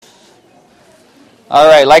All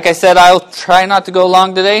right, like I said, I'll try not to go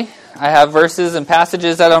long today. I have verses and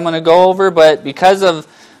passages that I'm going to go over, but because of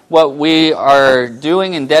what we are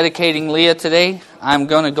doing and dedicating Leah today, I'm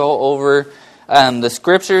going to go over the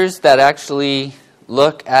scriptures that actually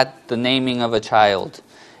look at the naming of a child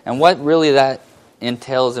and what really that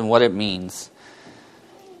entails and what it means.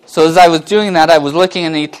 So as I was doing that, I was looking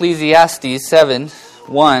in Ecclesiastes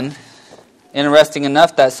 7:1. Interesting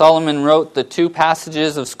enough that Solomon wrote the two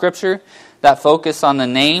passages of scripture that focus on the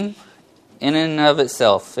name in and of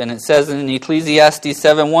itself. And it says in Ecclesiastes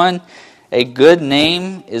 7:1, a good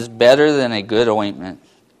name is better than a good ointment.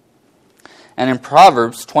 And in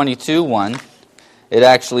Proverbs 22:1, it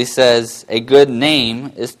actually says, a good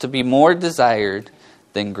name is to be more desired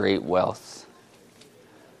than great wealth.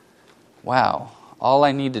 Wow, all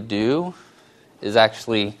I need to do is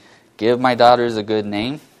actually give my daughters a good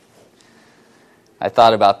name. I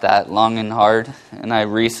thought about that long and hard, and I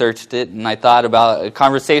researched it, and I thought about a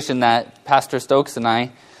conversation that Pastor Stokes and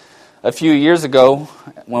I, a few years ago,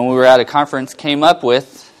 when we were at a conference, came up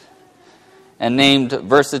with and named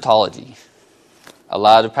Versatology. A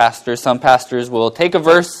lot of pastors, some pastors will take a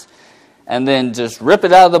verse and then just rip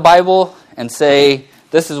it out of the Bible and say,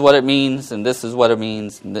 this is what it means, and this is what it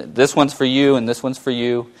means, and this one's for you, and this one's for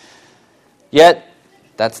you. Yet,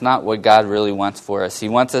 that's not what God really wants for us. He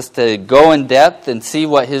wants us to go in depth and see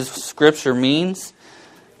what His Scripture means.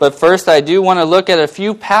 But first, I do want to look at a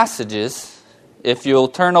few passages. If you'll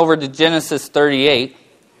turn over to Genesis 38,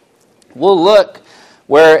 we'll look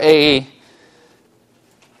where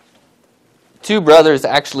two brothers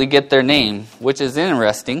actually get their name, which is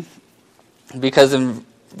interesting, because in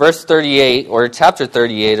verse 38, or chapter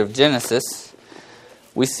 38 of Genesis,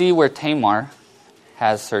 we see where Tamar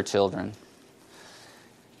has her children.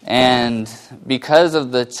 And because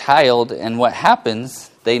of the child and what happens,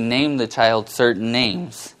 they name the child certain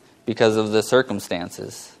names because of the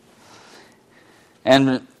circumstances.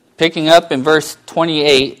 And picking up in verse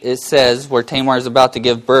 28, it says, where Tamar is about to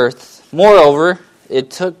give birth, moreover, it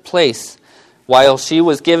took place while she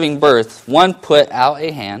was giving birth, one put out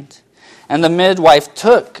a hand, and the midwife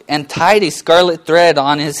took and tied a scarlet thread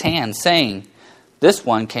on his hand, saying, this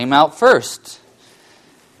one came out first.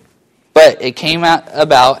 But it came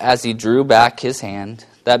about as he drew back his hand,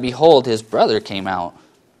 that behold, his brother came out.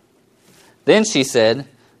 Then she said,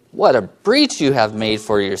 what a breach you have made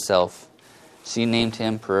for yourself. She named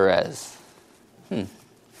him Perez.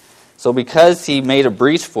 So because he made a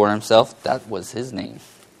breach for himself, that was his name.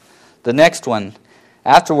 The next one,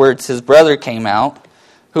 afterwards his brother came out,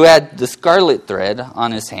 who had the scarlet thread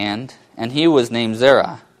on his hand, and he was named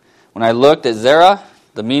Zerah. When I looked at Zerah,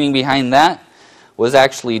 the meaning behind that was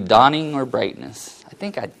actually dawning or brightness. I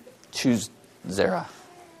think I'd choose Zerah.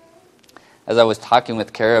 As I was talking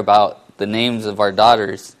with Kara about the names of our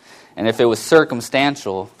daughters, and if it was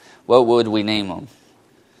circumstantial, what would we name them?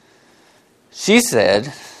 She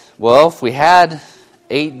said, well, if we had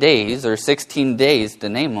 8 days or 16 days to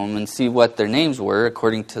name them and see what their names were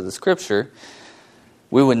according to the scripture,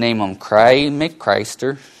 we would name them Cry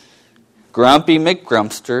McChrister, Grumpy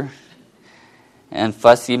McGrumpster, and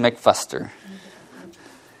Fussy McFuster.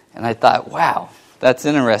 And I thought, wow, that's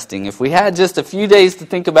interesting. If we had just a few days to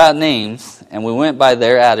think about names and we went by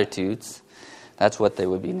their attitudes, that's what they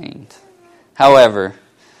would be named. However,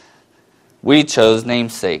 we chose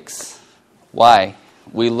namesakes. Why?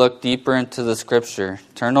 We look deeper into the scripture.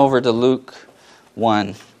 Turn over to Luke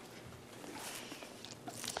 1.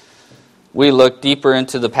 We looked deeper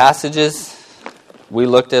into the passages. We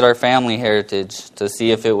looked at our family heritage to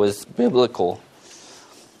see if it was biblical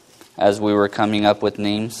as we were coming up with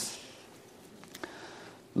names.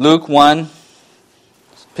 Luke 1,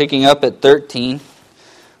 picking up at 13,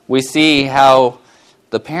 we see how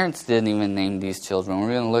the parents didn't even name these children.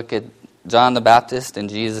 We're going to look at John the Baptist and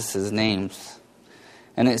Jesus' names.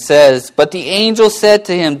 And it says, but the angel said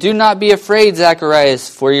to him, do not be afraid, Zacharias,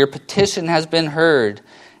 for your petition has been heard,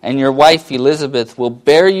 and your wife Elizabeth will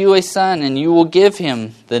bear you a son, and you will give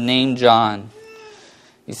him the name John.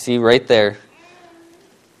 You see right there,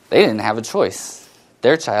 they didn't have a choice.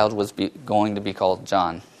 Their child was going to be called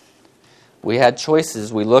John. We had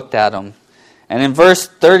choices. We looked at them. And in verse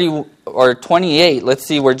 30 or 28, let's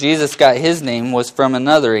see where Jesus got his name was from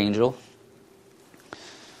another angel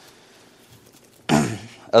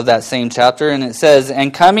of that same chapter. And it says,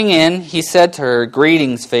 and coming in, he said to her,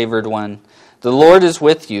 greetings, favored one. The Lord is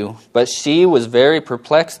with you. But she was very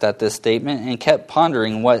perplexed at this statement and kept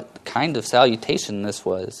pondering what kind of salutation this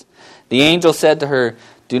was. The angel said to her,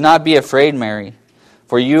 do not be afraid, Mary,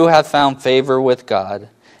 for you have found favor with God.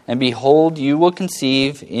 And behold, you will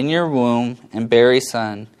conceive in your womb and bear a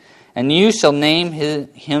son, and you shall name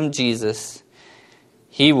him Jesus.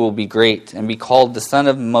 He will be great and be called the Son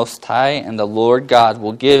of the Most High, and the Lord God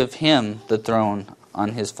will give him the throne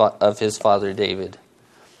of his father David.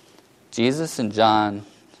 Jesus and John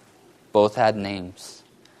both had names.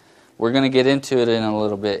 We're going to get into it in a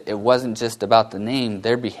little bit. It wasn't just about the name.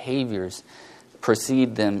 Their behaviors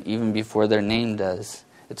precede them even before their name does.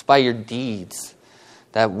 It's by your deeds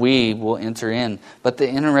that we will enter in. But the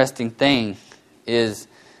interesting thing is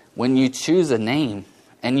when you choose a name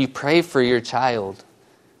and you pray for your child,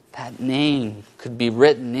 that name could be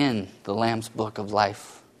written in the Lamb's Book of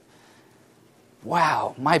Life.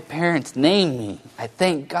 Wow, my parents named me. I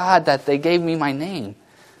thank God that they gave me my name.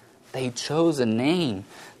 They chose a name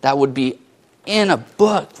that would be in a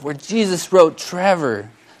book where Jesus wrote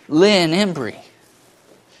Trevor Lynn Embry.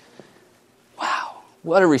 Wow,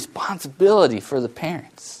 what a responsibility for the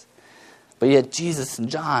parents. But yet Jesus and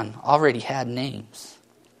John already had names.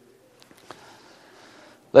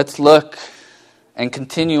 Let's look and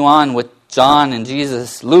continue on with John and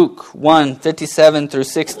Jesus. Luke 1:57 through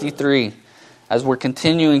 63. As we're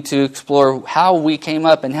continuing to explore how we came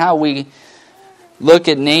up and how we look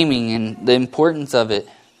at naming and the importance of it.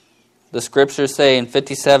 The scriptures say in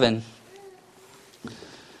 57,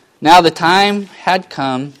 "Now the time had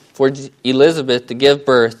come for Elizabeth to give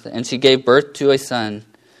birth, and she gave birth to a son.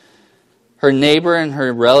 Her neighbor and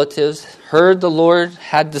her relatives heard the Lord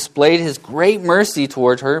had displayed his great mercy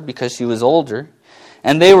toward her because she was older,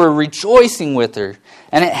 and they were rejoicing with her.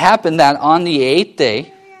 And it happened that on the 8th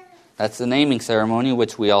day," that's the naming ceremony,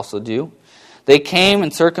 which we also do, "they came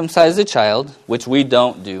and circumcised the child," which we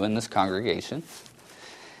don't do in this congregation.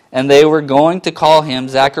 "And they were going to call him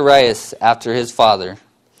Zacharias after his father.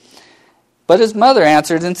 But his mother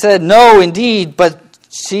answered and said, 'No, indeed, but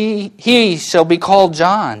he shall be called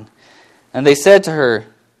John.' And they said to her,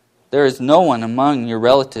 'There is no one among your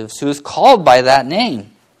relatives who is called by that name.'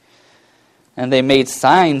 And they made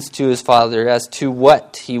signs to his father as to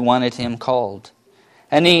what he wanted him called.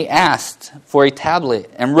 And he asked for a tablet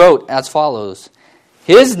and wrote as follows,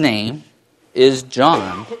 'His name is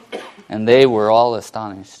John.' And they were all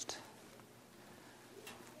astonished."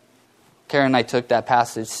 Karen and I took that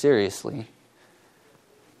passage seriously.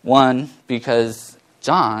 One, because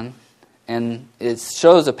John, and it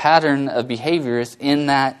shows a pattern of behaviors in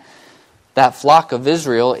that flock of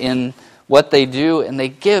Israel, in what they do, and they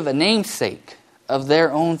give a namesake of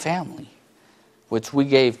their own family, which we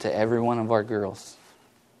gave to every one of our girls.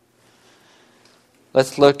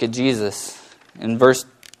 Let's look at Jesus in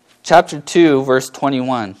chapter 2, verse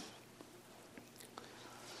 21. It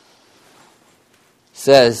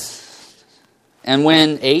says, "And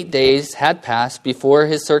when 8 days had passed before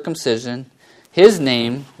his circumcision, his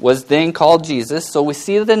name was then called Jesus." So we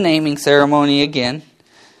see the naming ceremony again.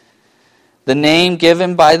 The name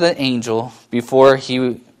given by the angel before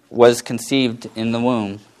he was conceived in the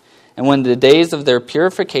womb. "And when the days of their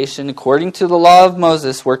purification according to the law of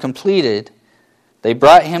Moses were completed, they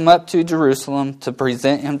brought him up to Jerusalem to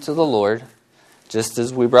present him to the Lord." Just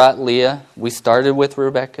as we brought Leah, we started with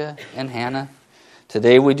Rebecca and Hannah.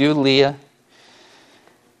 Today we do Leah.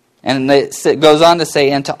 And it goes on to say,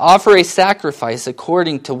 "And to offer a sacrifice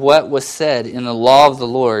according to what was said in the law of the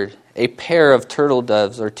Lord, a pair of turtle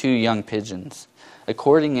doves or 2 young pigeons."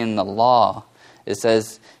 According in the law, it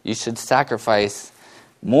says you should sacrifice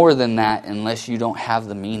more than that unless you don't have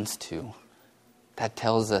the means to. That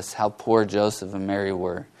tells us how poor Joseph and Mary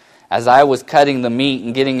were. As I was cutting the meat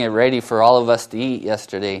and getting it ready for all of us to eat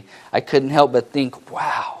yesterday, I couldn't help but think,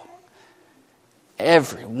 wow,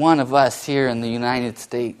 every one of us here in the United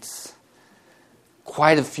States,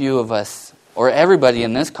 quite a few of us, or everybody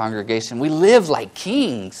in this congregation, we live like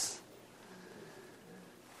kings.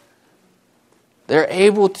 They're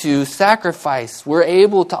able to sacrifice. We're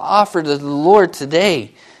able to offer to the Lord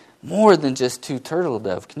today more than just 2 turtle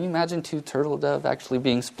dove. Can you imagine 2 turtle dove actually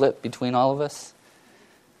being split between all of us?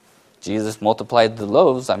 Jesus multiplied the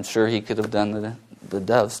loaves. I'm sure he could have done the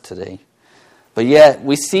doves today. But yet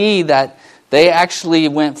we see that they actually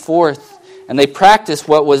went forth and they practiced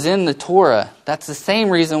what was in the Torah. That's the same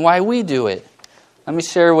reason why we do it. Let me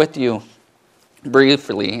share with you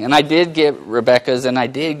briefly. And I did get Rebecca's and I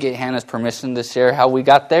did get Hannah's permission to share how we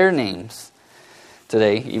got their names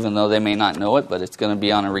today, even though they may not know it, but it's going to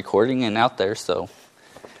be on a recording and out there. So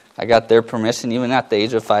I got their permission even at the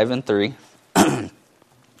age of 5 and 3.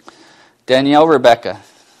 Danielle Rebecca.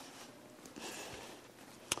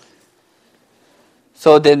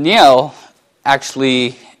 So Danielle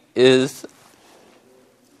actually is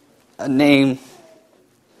a name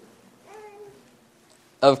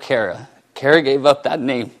of Kara. Kara gave up that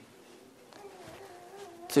name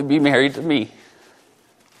to be married to me.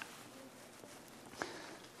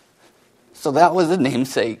 So that was a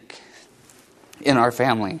namesake in our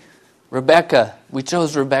family. Rebecca, we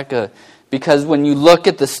chose Rebecca because when you look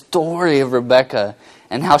at the story of Rebecca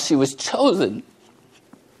and how she was chosen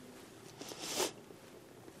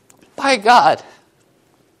by God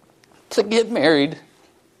to get married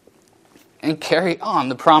and carry on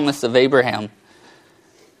the promise of Abraham,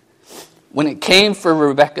 when it came for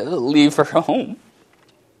Rebecca to leave her home,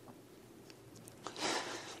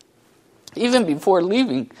 even before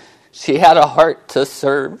leaving, she had a heart to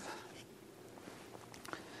serve.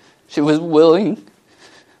 She was willing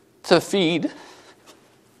to feed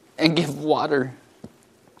and give water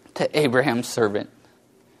to Abraham's servant.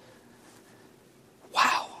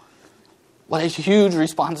 Wow. What a huge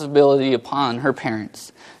responsibility upon her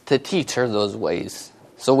parents to teach her those ways.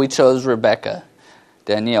 So we chose Rebecca.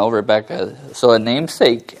 Danielle, Rebecca. So a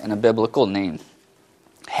namesake and a biblical name.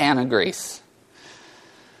 Hannah Grace.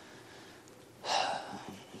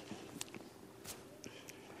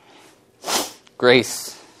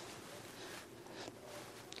 Grace.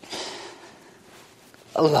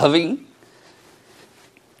 A loving,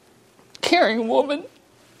 caring woman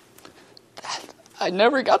that I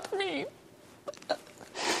never got to meet.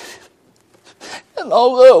 And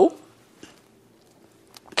although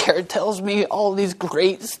Kara tells me all these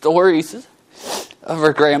great stories of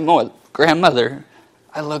her grandmother,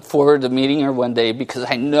 I look forward to meeting her one day because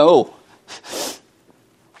I know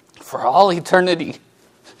for all eternity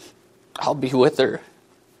I'll be with her.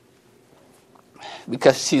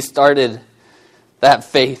 Because she started that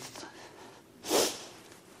faith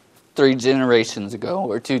 3 generations ago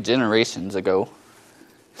or 2 generations ago.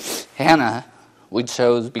 Hannah, we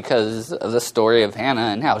chose because of the story of Hannah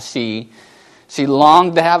and how she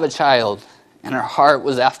longed to have a child and her heart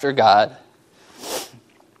was after God.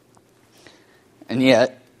 And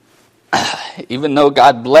yet, even though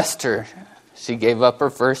God blessed her, she gave up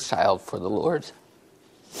her first child for the Lord.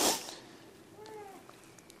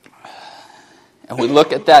 And we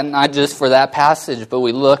look at that not just for that passage, but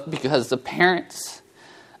we look because the parents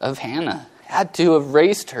of Hannah had to have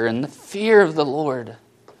raised her in the fear of the Lord.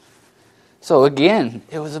 So again,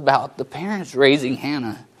 it was about the parents raising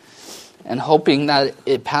Hannah and hoping that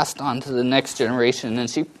it passed on to the next generation.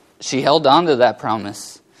 And she held on to that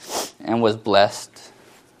promise and was blessed.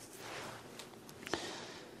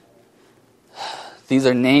 These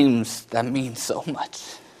are names that mean so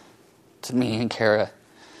much to me and Kara.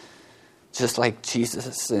 Just like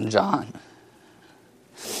Jesus and John.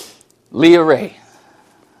 Leah Ray,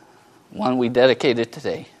 one we dedicated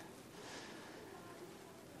today.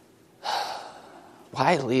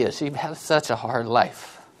 Why Leah? She had such a hard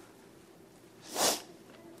life.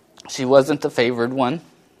 She wasn't the favored one.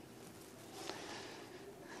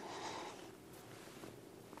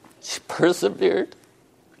 She persevered.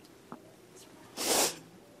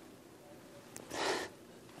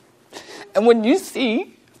 And when you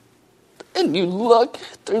see and you look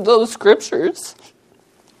through those scriptures,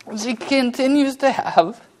 she continues to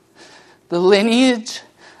have the lineage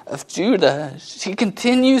of Judah. She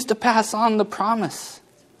continues to pass on the promise.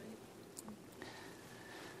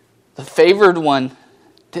 The favored one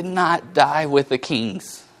did not die with the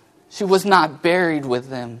kings. She was not buried with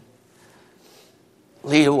them.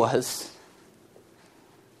 Leah was.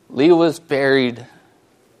 Leah was buried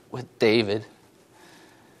with David.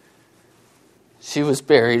 She was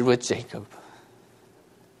buried with Jacob,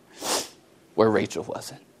 where Rachel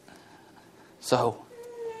wasn't. So,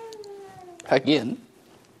 again,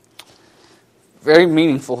 very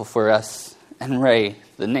meaningful for us and Ray,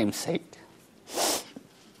 the namesake.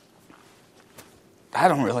 I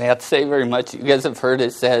don't really have to say very much. You guys have heard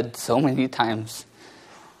it said so many times.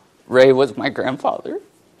 Ray was my grandfather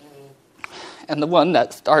and the one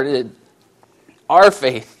that started our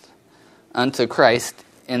faith unto Christ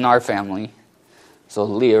in our family. So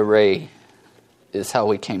Leah Ray is how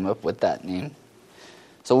we came up with that name.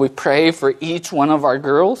 So we pray for each one of our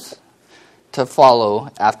girls to follow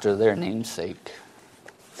after their namesake.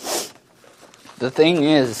 The thing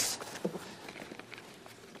is,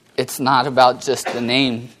 it's not about just the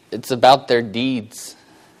name. It's about their deeds.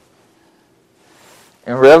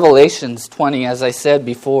 In Revelations 20, as I said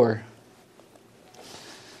before,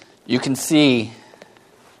 you can see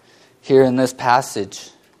here in this passage,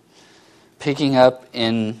 picking up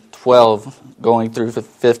in 12, going through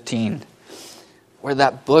 15, where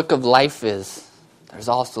that book of life is. There's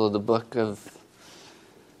also the book of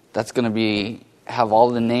that's going to have all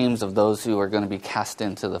the names of those who are going to be cast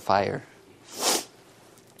into the fire.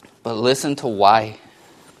 But listen to why.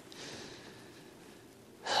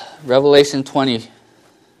 Revelation 20,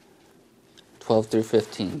 12 through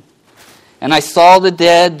 15. And I saw the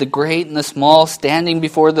dead, the great and the small, standing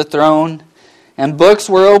before the throne, And books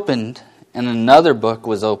were opened, and another book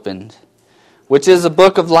was opened, which is a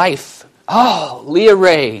book of life. Oh, Leah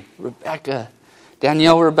Ray, Rebecca,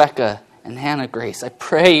 Danielle Rebecca, and Hannah Grace, I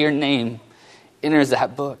pray your name enters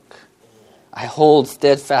that book. I hold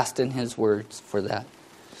steadfast in his words for that.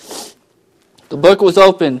 The book was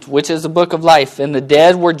opened, which is a book of life, and the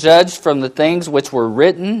dead were judged from the things which were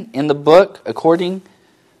written in the book according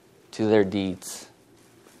to their deeds.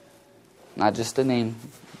 Not just a name,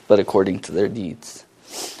 but according to their deeds.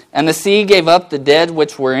 And the sea gave up the dead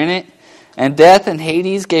which were in it, and death and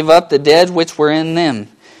Hades gave up the dead which were in them.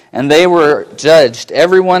 And they were judged,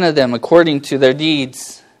 every one of them, according to their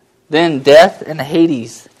deeds. Then death and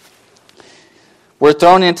Hades were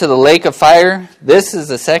thrown into the lake of fire. This is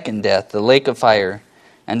the second death, the lake of fire.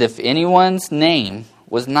 And if anyone's name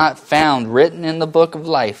was not found written in the book of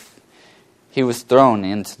life, he was thrown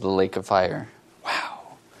into the lake of fire. Wow.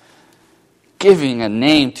 Giving a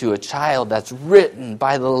name to a child that's written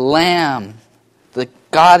by the Lamb, the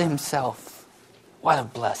God himself. What a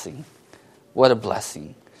blessing. What a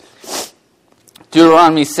blessing.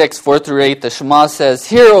 Deuteronomy 6, 4-8, the Shema says,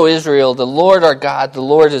 Hear, O Israel, the Lord our God, the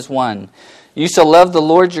Lord is one. You shall love the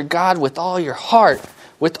Lord your God with all your heart,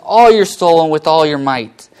 with all your soul, and with all your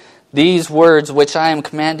might. These words which I am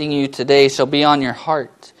commanding you today shall be on your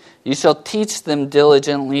heart. You shall teach them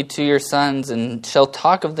diligently to your sons, and shall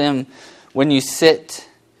talk of them when you sit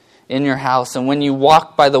in your house, and when you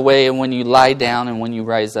walk by the way, and when you lie down, and when you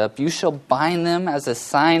rise up. You shall bind them as a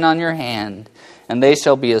sign on your hand, and they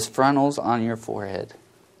shall be as frontals on your forehead.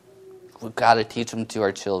 We've got to teach them to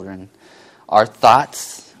our children. Our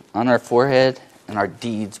thoughts on our forehead, and our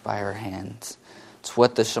deeds by our hands. It's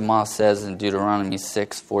what the Shema says in Deuteronomy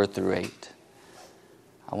 6, 4-8.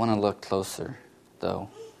 I want to look closer, though.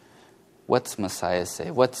 What's Messiah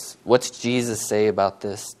say? What's Jesus say about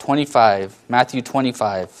this? 25, Matthew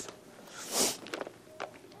 25.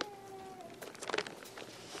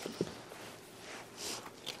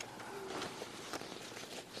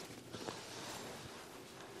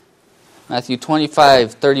 Matthew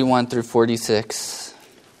 25, 31-46.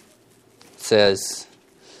 Says,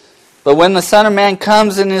 But when the Son of Man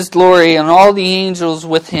comes in his glory and all the angels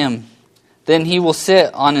with him, then he will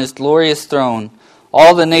sit on his glorious throne.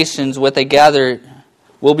 All the nations will be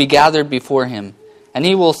gathered before him, and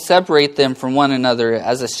he will separate them from one another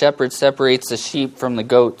as a shepherd separates the sheep from the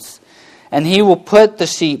goats. And he will put the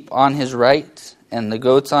sheep on his right and the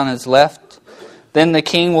goats on his left. Then the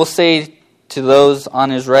king will say to those on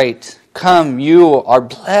his right, Come, you are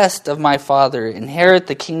blessed of my Father, inherit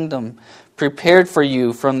the kingdom prepared for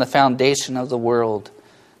you from the foundation of the world.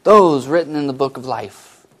 Those written in the book of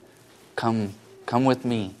life. Come with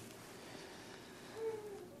me.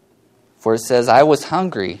 For it says, I was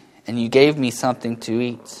hungry, and you gave me something to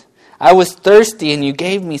eat. I was thirsty, and you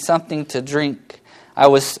gave me something to drink. I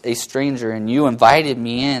was a stranger, and you invited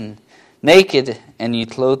me in. Naked, and you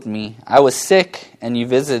clothed me. I was sick, and you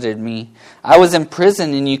visited me. I was in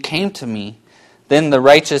prison, and you came to me. Then the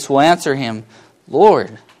righteous will answer him,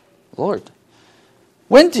 Lord,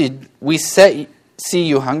 when did we see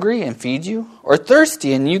you hungry and feed you, or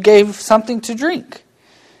thirsty and you gave something to drink?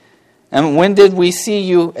 And when did we see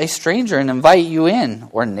you a stranger and invite you in,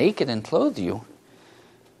 or naked and clothe you?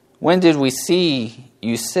 When did we see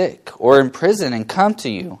you sick or in prison and come to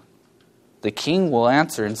you? The king will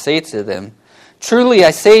answer and say to them, Truly I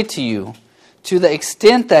say to you, to the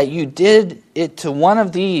extent that you did it to one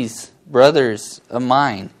of these brothers of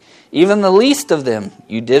mine, even the least of them,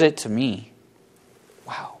 you did it to me.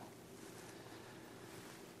 Wow.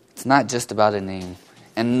 It's not just about a name.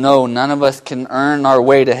 And no, none of us can earn our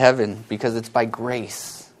way to heaven because it's by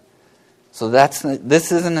grace. So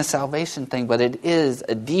this isn't a salvation thing, but it is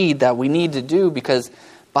a deed that we need to do because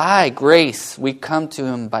by grace we come to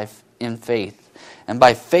him in faith. And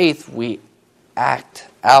by faith we act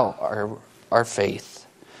out our faith.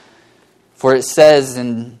 For it says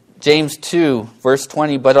in James 2, verse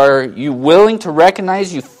 20, But are you willing to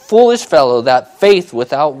recognize, you foolish fellow, that faith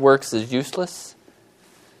without works is useless?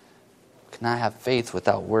 Cannot have faith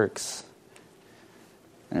without works.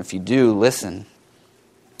 And if you do, listen.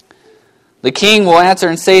 The king will answer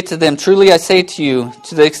and say to them, Truly I say to you,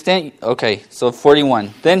 to the extent... Okay, so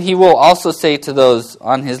 41. Then he will also say to those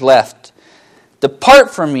on his left, Depart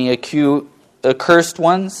from me, accursed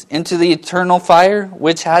ones, into the eternal fire,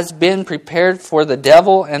 which has been prepared for the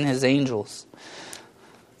devil and his angels.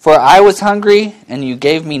 For I was hungry, and you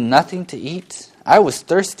gave me nothing to eat. I was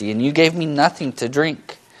thirsty, and you gave me nothing to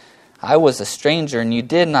drink. I was a stranger, and you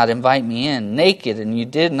did not invite me in. Naked, and you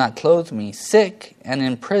did not clothe me. Sick, and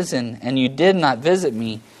in prison, and you did not visit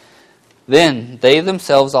me. Then they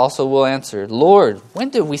themselves also will answer, Lord, when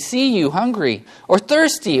did we see you hungry, or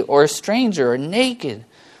thirsty, or a stranger, or naked,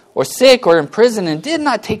 or sick, or in prison, and did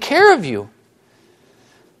not take care of you?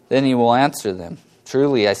 Then he will answer them,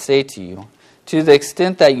 truly I say to you, to the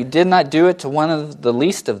extent that you did not do it to one of the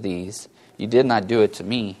least of these, you did not do it to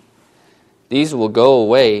me. These will go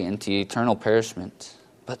away into eternal perishment,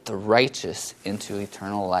 but the righteous into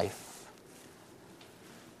eternal life.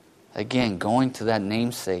 Again, going to that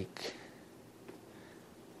namesake.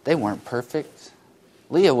 They weren't perfect.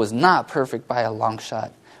 Leah was not perfect by a long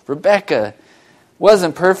shot. Rebecca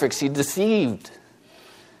wasn't perfect. She deceived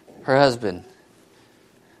her husband.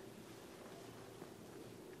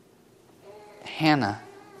 Hannah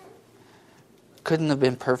couldn't have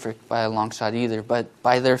been perfect by a long shot either, but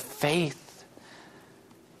by their faith,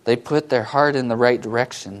 they put their heart in the right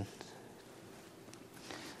direction.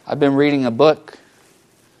 I've been reading a book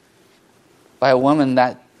by a woman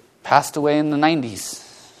that passed away in the 90s.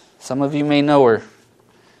 Some of you may know her.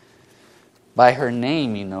 By her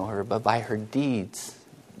name you know her, but by her deeds,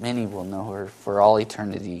 many will know her for all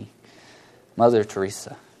eternity. Mother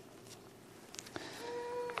Teresa.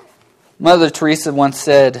 Mother Teresa once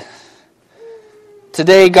said,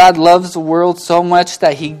 "Today God loves the world so much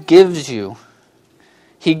that He gives you.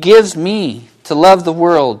 He gives me to love the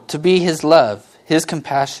world, to be His love, His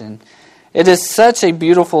compassion. It is such a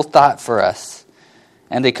beautiful thought for us,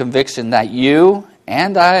 and a conviction that you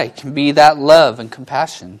and I can be that love and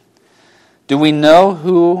compassion. Do we know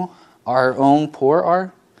who our own poor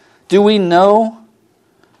are? Do we know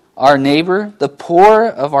our neighbor, the poor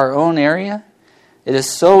of our own area? It is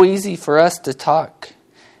so easy for us to talk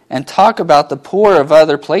about the poor of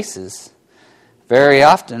other places. Very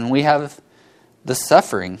often we have the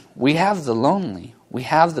suffering, we have the lonely, we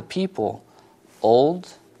have the people, old,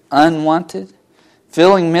 unwanted,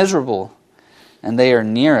 feeling miserable, and they are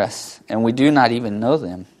near us, and we do not even know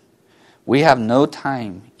them. We have no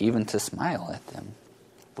time even to smile at them.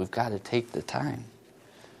 We've got to take the time."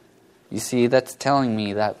 You see, that's telling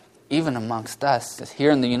me that even amongst us,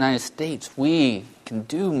 here in the United States, we can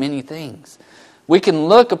do many things. We can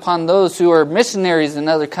look upon those who are missionaries in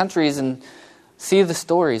other countries and see the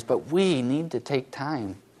stories, but we need to take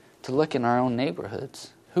time to look in our own neighborhoods.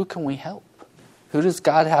 Who can we help? Who does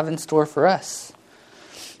God have in store for us?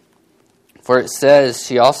 For it says,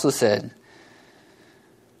 she also said,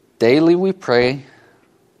 "Daily we pray,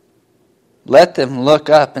 let them look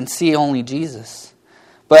up and see only Jesus."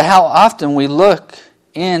 But how often we look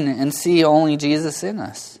in and see only Jesus in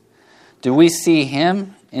us? Do we see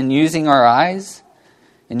Him in using our eyes,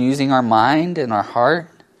 in using our mind and our heart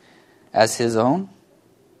as His own?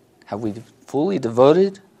 Have we fully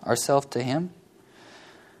devoted ourselves to Him?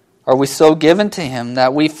 Are we so given to Him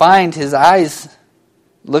that we find His eyes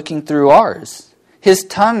looking through ours, His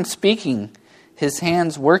tongue speaking, His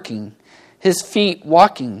hands working, His feet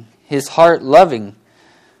walking, His heart loving?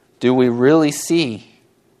 Do we really see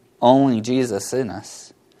only Jesus in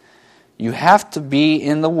us? You have to be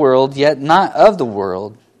in the world, yet not of the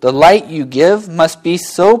world. The light you give must be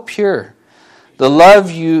so pure. The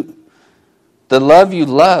love you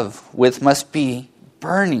love with must be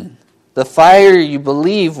burning. The fire you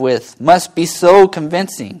believe with must be so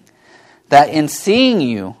convincing that in seeing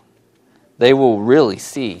you, they will really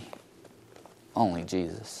see only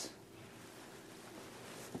Jesus.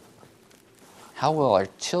 How will our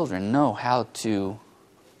children know how to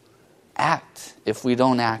act if we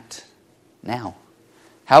don't act now?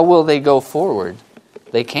 How will they go forward?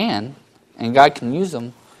 They can, and God can use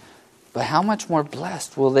them, but how much more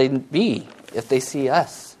blessed will they be if they see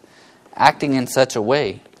us acting in such a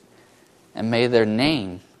way? And may their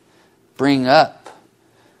name bring up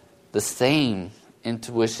the same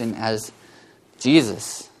intuition as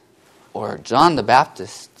Jesus or John the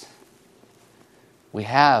Baptist. We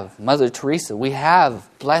have Mother Teresa. We have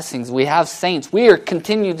blessings. We have saints. We are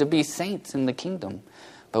continue to be saints in the kingdom.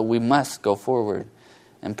 But we must go forward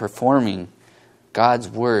in performing God's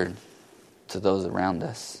word to those around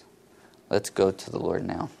us. Let's go to the Lord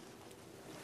now.